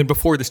 And then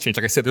before this change,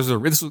 like I said, this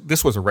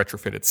was a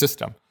retrofitted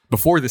system.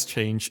 Before this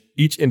change,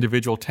 each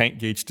individual tank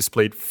gauge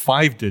displayed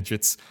 5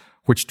 digits,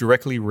 which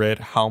directly read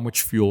how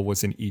much fuel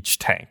was in each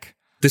tank.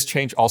 This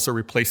change also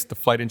replaced the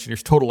flight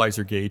engineer's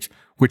totalizer gauge,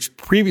 which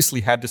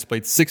previously had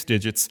displayed 6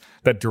 digits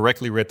that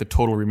directly read the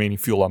total remaining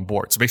fuel on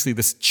board. So basically,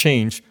 this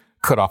change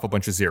cut off a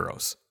bunch of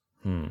zeros.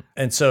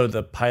 And so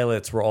the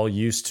pilots were all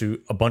used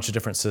to a bunch of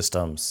different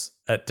systems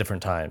at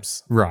different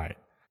times. Right.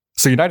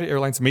 So United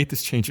Airlines made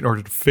this change in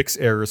order to fix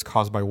errors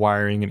caused by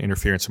wiring and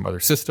interference from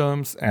other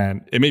systems.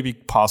 And it may be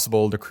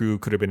possible the crew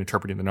could have been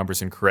interpreting the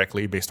numbers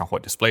incorrectly based on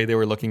what display they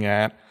were looking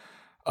at.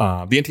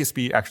 The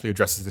NTSB actually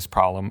addresses this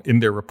problem in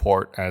their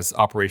report as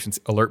Operations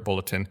Alert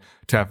Bulletin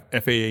to have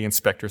FAA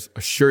inspectors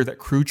assure that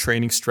crew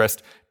training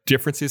stressed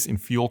differences in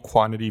fuel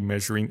quantity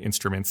measuring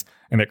instruments,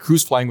 and that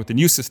crews flying with the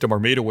new system are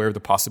made aware of the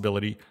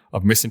possibility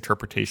of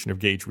misinterpretation of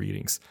gauge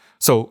readings.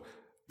 So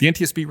the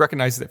NTSB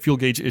recognizes that fuel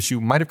gauge issue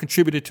might have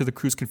contributed to the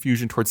crew's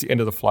confusion towards the end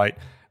of the flight.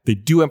 They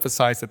do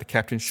emphasize that the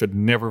captain should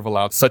never have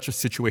allowed such a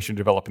situation to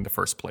develop in the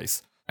first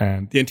place.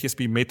 And the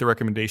NTSB made the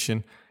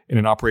recommendation in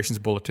an operations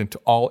bulletin to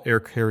all air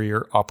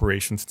carrier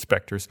operations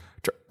inspectors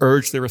to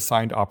urge their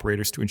assigned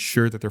operators to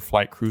ensure that their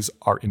flight crews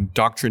are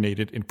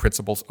indoctrinated in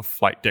principles of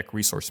flight deck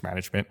resource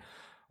management,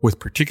 with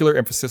particular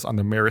emphasis on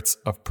the merits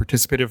of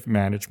participative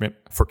management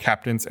for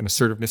captains and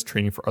assertiveness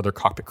training for other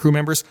cockpit crew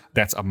members.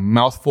 That's a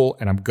mouthful,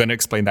 and I'm going to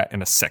explain that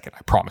in a second.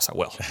 I promise I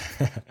will.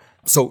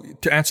 So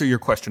to answer your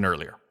question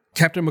earlier,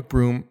 Captain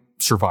McBroom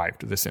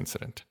survived this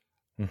incident,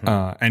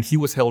 and he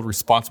was held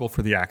responsible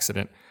for the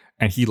accident,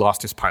 and he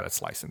lost his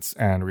pilot's license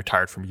and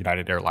retired from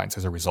United Airlines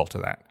as a result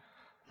of that.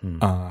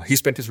 He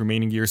spent his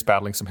remaining years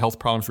battling some health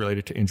problems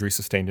related to injuries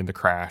sustained in the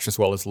crash, as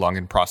well as lung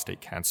and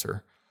prostate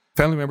cancer.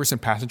 Family members and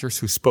passengers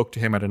who spoke to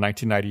him at a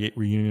 1998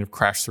 reunion of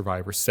crash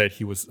survivors said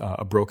he was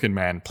a broken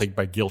man plagued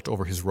by guilt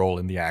over his role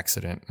in the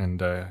accident.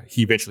 And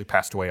he eventually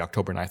passed away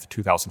October 9th,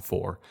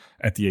 2004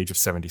 at the age of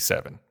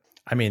 77.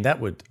 I mean,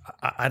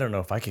 I don't know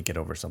if I could get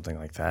over something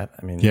like that.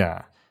 I mean,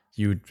 yeah.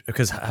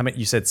 Because how many,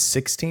 you said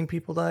 16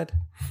 people died?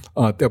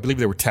 I believe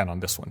there were 10 on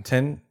this one.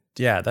 10?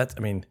 Yeah,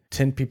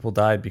 10 people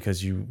died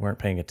because you weren't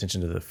paying attention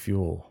to the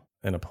fuel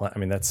in a plane. I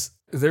mean,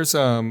 there's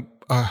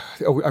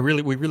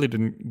we really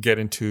didn't get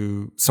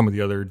into some of the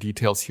other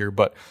details here,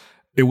 but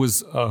it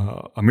was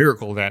a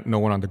miracle that no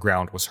one on the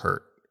ground was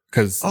hurt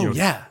because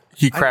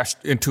he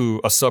crashed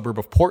into a suburb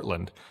of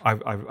Portland.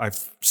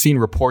 I've seen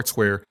reports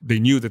where they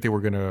knew that they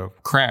were going to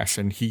crash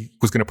and he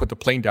was going to put the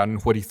plane down in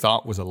what he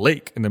thought was a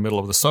lake in the middle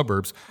of the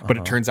suburbs, but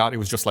it turns out it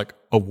was just like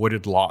a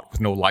wooded lot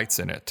with no lights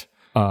in it.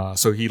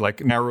 So he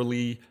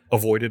narrowly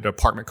avoided an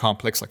apartment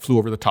complex, flew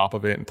over the top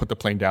of it and put the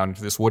plane down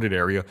into this wooded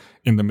area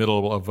in the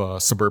middle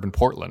of suburban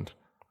Portland.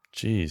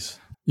 Jeez.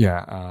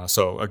 Yeah.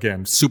 So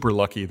again, super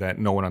lucky that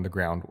no one on the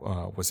ground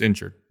was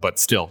injured, but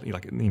still,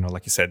 like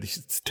you said,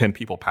 10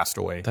 people passed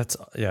away. That's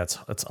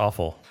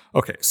awful.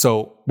 Okay.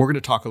 So we're going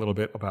to talk a little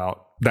bit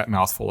about that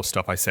mouthful of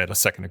stuff I said a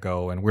second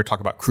ago, and we're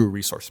talking about crew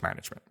resource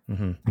management.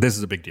 This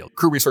is a big deal.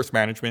 Crew resource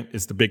management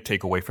is the big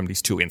takeaway from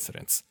these two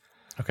incidents.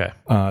 Okay.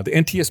 The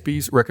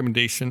NTSB's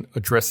recommendation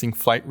addressing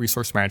flight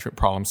resource management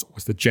problems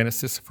was the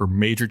genesis for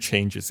major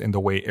changes in the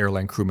way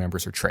airline crew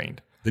members are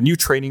trained. The new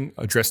training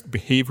addressed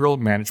behavioral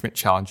management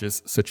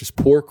challenges such as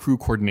poor crew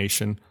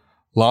coordination,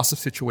 loss of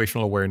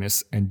situational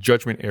awareness, and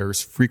judgment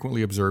errors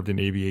frequently observed in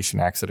aviation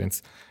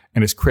accidents,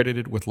 and is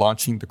credited with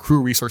launching the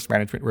crew resource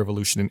management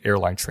revolution in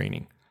airline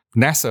training.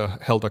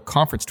 NASA held a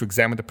conference to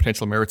examine the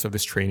potential merits of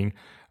this training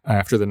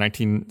after the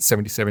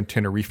 1977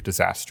 Tenerife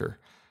disaster,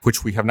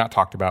 which we have not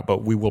talked about,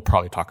 but we will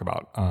probably talk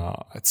about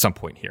at some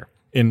point here.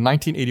 In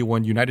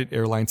 1981, United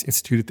Airlines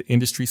instituted the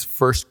industry's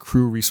first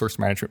crew resource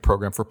management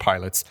program for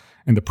pilots,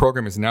 and the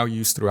program is now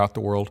used throughout the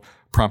world,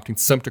 prompting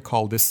some to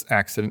call this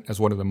accident as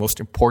one of the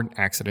most important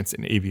accidents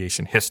in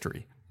aviation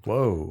history.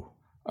 Whoa.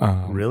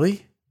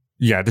 Really?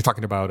 Yeah, they're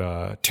talking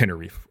about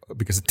Tenerife,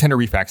 because the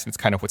Tenerife accident is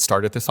kind of what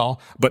started this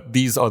all, but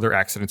these other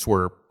accidents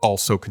were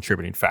also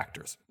contributing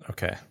factors.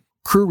 Okay.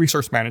 Crew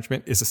resource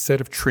management is a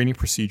set of training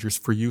procedures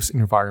for use in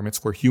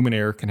environments where human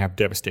error can have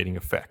devastating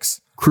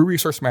effects. Crew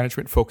resource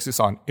management focuses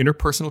on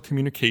interpersonal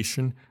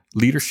communication,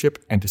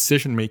 leadership, and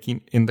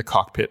decision-making in the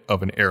cockpit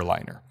of an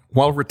airliner.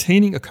 While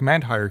retaining a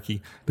command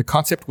hierarchy, the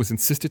concept was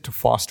insisted to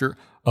foster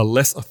a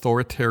less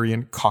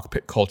authoritarian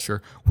cockpit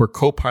culture where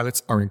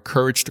co-pilots are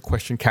encouraged to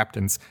question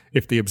captains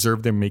if they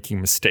observe them making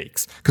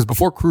mistakes. Because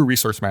before crew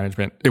resource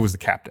management, it was the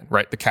captain,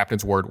 right? The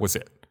captain's word was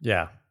it.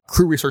 Yeah.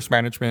 Crew resource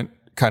management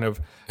kind of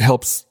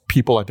helps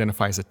people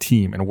identify as a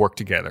team and work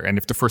together. And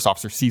if the first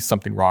officer sees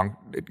something wrong,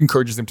 it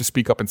encourages them to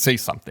speak up and say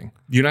something.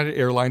 United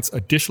Airlines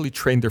additionally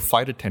trained their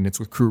flight attendants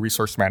with crew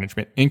resource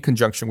management in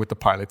conjunction with the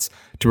pilots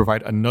to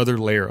provide another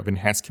layer of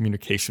enhanced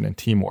communication and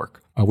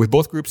teamwork. With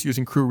both groups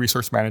using crew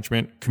resource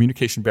management,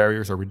 communication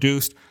barriers are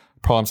reduced,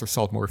 problems are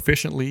solved more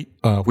efficiently,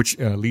 which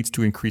leads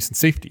to increase in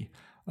safety.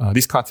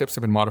 These concepts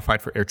have been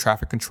modified for air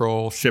traffic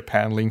control, ship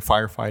handling,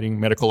 firefighting,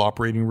 medical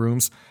operating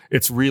rooms.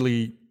 It's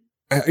really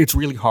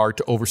hard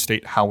to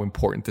overstate how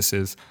important this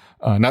is,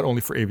 not only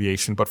for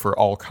aviation, but for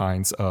all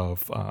kinds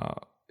of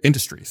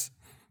industries.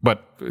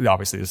 But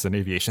obviously, this is an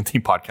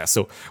aviation-themed podcast,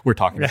 so we're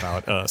talking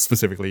about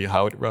specifically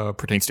how it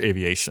pertains to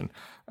aviation.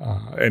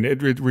 And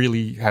it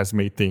really has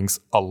made things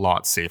a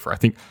lot safer. I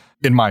think,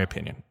 in my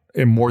opinion,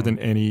 and more than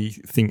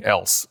anything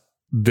else,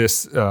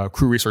 this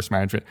crew resource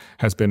management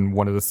has been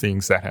one of the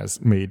things that has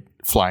made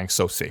flying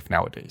so safe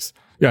nowadays.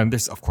 Yeah, and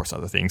there's, of course,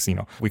 other things.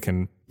 We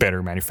can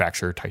better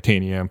manufacture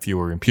titanium,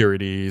 fewer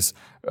impurities,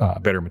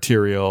 better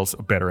materials,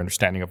 a better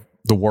understanding of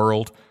the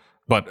world.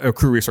 But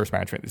crew resource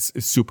management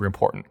is super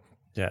important.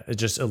 Yeah, it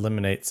just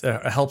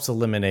helps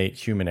eliminate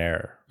human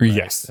error. Right?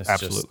 Yes,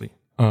 absolutely.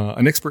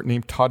 An expert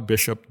named Todd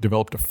Bishop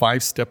developed a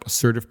 5-step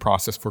assertive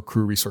process for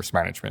crew resource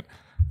management.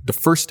 The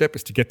first step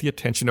is to get the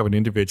attention of an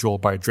individual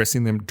by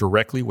addressing them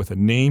directly with a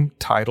name,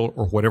 title,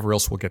 or whatever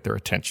else will get their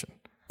attention.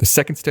 The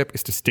second step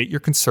is to state your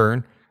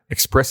concern,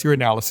 express your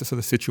analysis of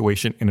the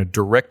situation in a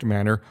direct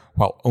manner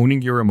while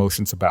owning your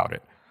emotions about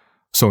it.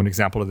 So an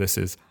example of this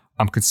is,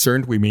 I'm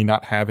concerned we may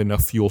not have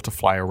enough fuel to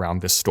fly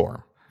around this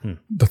storm.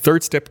 The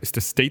third step is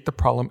to state the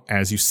problem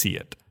as you see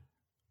it.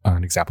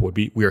 An example would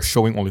be, we are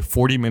showing only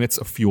 40 minutes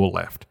of fuel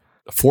left.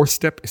 The fourth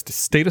step is to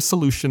state a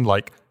solution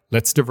like,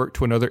 let's divert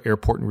to another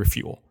airport and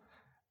refuel.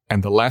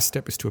 And the last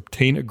step is to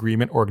obtain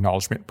agreement or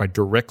acknowledgement by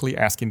directly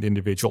asking the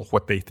individual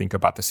what they think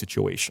about the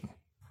situation.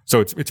 So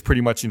it's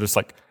pretty much just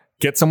like,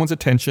 get someone's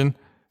attention,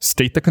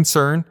 state the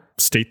concern,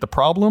 state the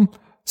problem,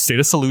 state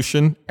a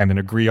solution, and then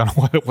agree on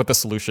what the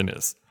solution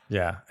is.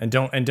 Yeah, and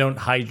don't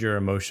hide your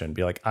emotion.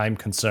 Be like, I'm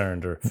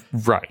concerned, or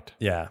right.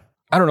 Yeah,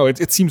 I don't know.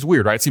 It seems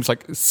weird, right? It seems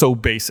like so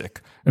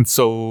basic, and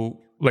so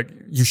like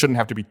you shouldn't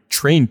have to be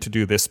trained to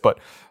do this, but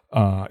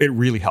it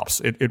really helps.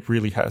 It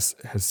really has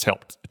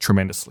helped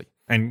tremendously.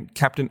 And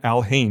Captain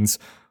Al Haynes,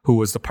 who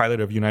was the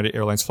pilot of United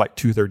Airlines Flight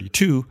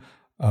 232,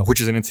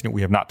 which is an incident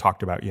we have not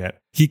talked about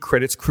yet, he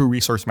credits crew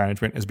resource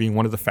management as being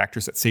one of the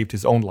factors that saved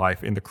his own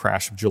life in the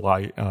crash of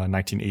July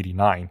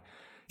 1989.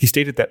 He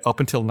stated that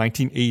up until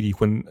 1980,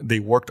 when they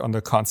worked on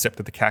the concept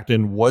that the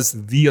captain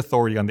was the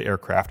authority on the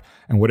aircraft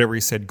and whatever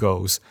he said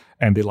goes,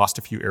 and they lost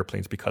a few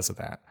airplanes because of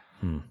that.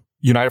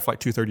 United Flight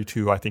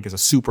 232, I think, is a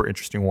super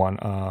interesting one.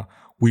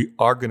 We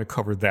are going to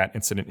cover that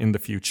incident in the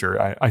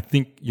future. I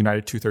think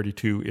United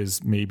 232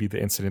 is maybe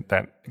the incident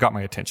that got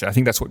my attention. I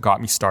think that's what got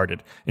me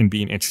started in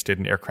being interested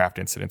in aircraft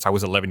incidents. I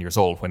was 11 years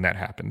old when that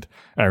happened.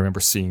 I remember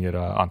seeing it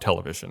on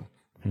television.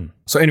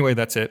 So anyway,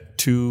 that's it.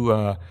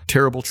 2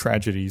 terrible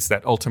tragedies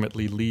that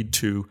ultimately lead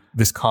to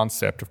this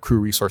concept of crew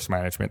resource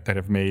management that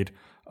have made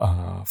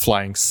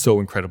flying so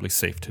incredibly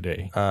safe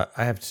today. I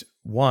have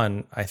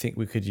one. I think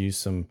we could use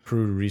some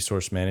crew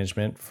resource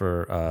management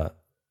for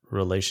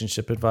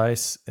relationship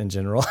advice in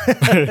general.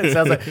 It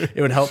sounds like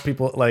it would help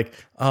people. Like,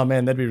 oh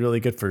man, that'd be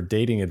really good for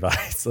dating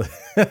advice.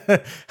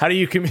 How do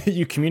you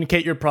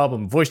communicate your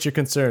problem, voice your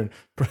concern?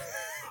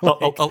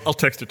 I'll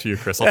text it to you,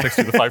 Chris. I'll text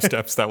you the 5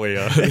 steps. That way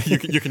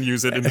you can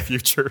use it in the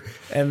future.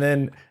 And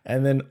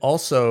then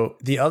also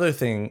the other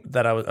thing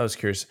that I was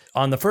curious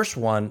on the first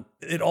one,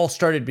 it all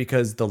started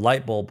because the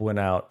light bulb went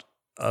out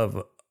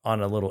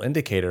on a little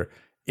indicator.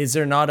 Is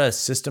there not a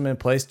system in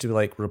place to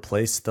like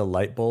replace the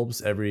light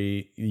bulbs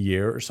every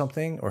year or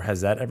something, or has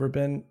that ever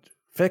been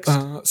fixed?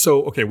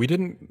 Okay, we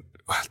didn't.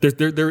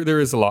 There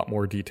is a lot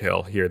more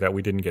detail here that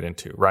we didn't get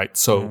into, right?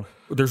 So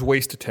there's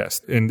ways to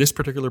test. In this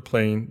particular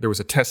plane, there was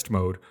a test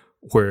mode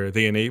where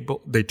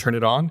they turn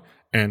it on,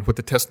 and what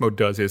the test mode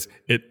does is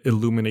it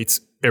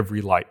illuminates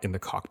every light in the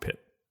cockpit.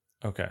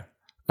 Okay.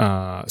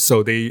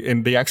 So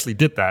they actually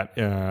did that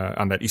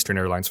on that Eastern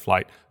Airlines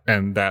flight,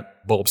 and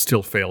that bulb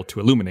still failed to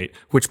illuminate,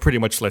 which pretty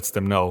much lets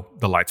them know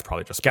the light's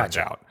probably just burned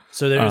out.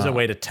 So there is a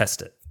way to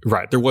test it.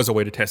 Right. There was a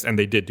way to test, and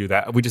they did do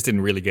that. We just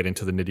didn't really get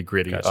into the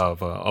nitty-gritty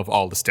of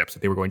all the steps that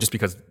they were going, just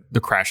because the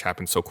crash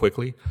happened so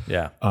quickly.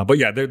 Yeah. But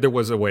yeah, there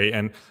was a way.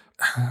 And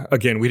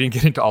again, we didn't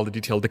get into all the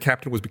detail. The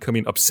captain was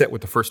becoming upset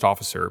with the first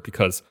officer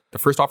because the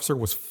first officer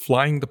was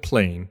flying the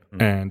plane,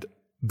 and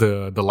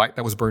the light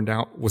that was burned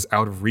out was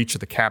out of reach of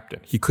the captain.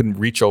 He couldn't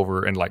reach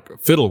over and like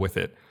fiddle with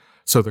it.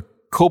 So the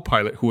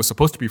co-pilot, who was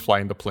supposed to be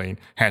flying the plane,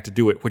 had to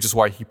do it, which is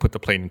why he put the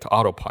plane into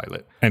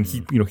autopilot. And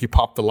he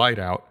popped the light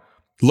out,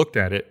 looked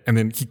at it, and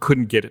then he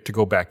couldn't get it to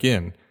go back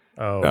in.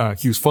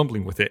 He was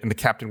fumbling with it, and the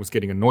captain was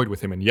getting annoyed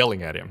with him and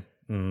yelling at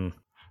him.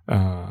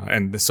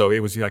 And so it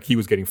was like he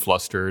was getting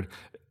flustered,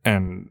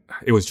 and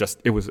it was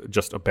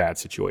just a bad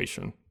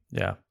situation.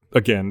 Yeah.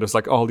 Again, there's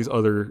like all these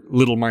other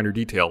little minor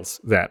details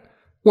that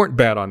weren't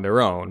bad on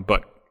their own,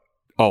 but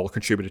all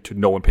contributed to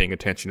no one paying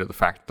attention to the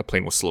fact that the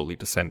plane was slowly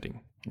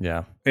descending.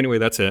 Yeah. Anyway,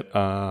 that's it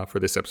for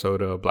this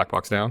episode of Black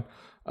Box Down.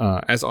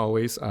 As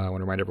always, I want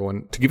to remind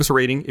everyone to give us a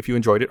rating if you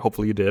enjoyed it.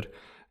 Hopefully you did.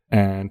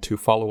 And to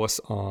follow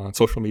us on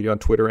social media on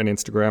Twitter and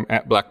Instagram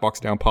at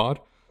BlackBoxDownPod,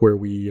 where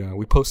we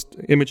post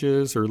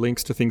images or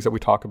links to things that we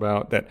talk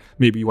about that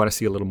maybe you want to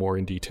see a little more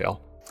in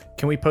detail.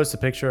 Can we post a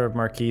picture of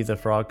Marquis the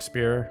Frog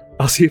Spearer?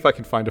 I'll see if I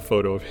can find a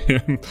photo of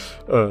him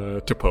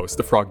to post.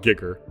 The Frog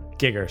Gigger.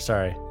 Gigger,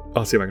 sorry.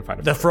 I'll see if I can find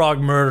a The Frog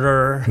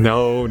Murderer.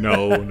 No.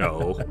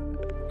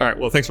 All right,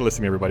 well, thanks for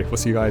listening, everybody. We'll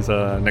see you guys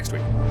next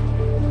week.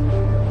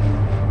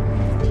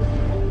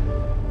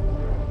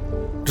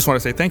 Just want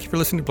to say thank you for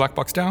listening to Black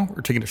Box Down.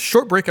 We're taking a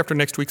short break after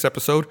next week's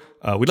episode.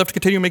 We'd love to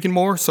continue making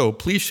more, so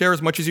please share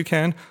as much as you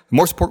can. The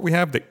more support we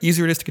have, the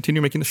easier it is to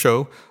continue making the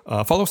show.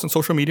 Follow us on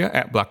social media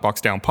at Black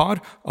Box Down Pod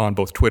on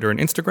both Twitter and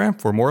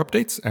Instagram for more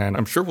updates, and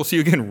I'm sure we'll see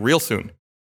you again real soon.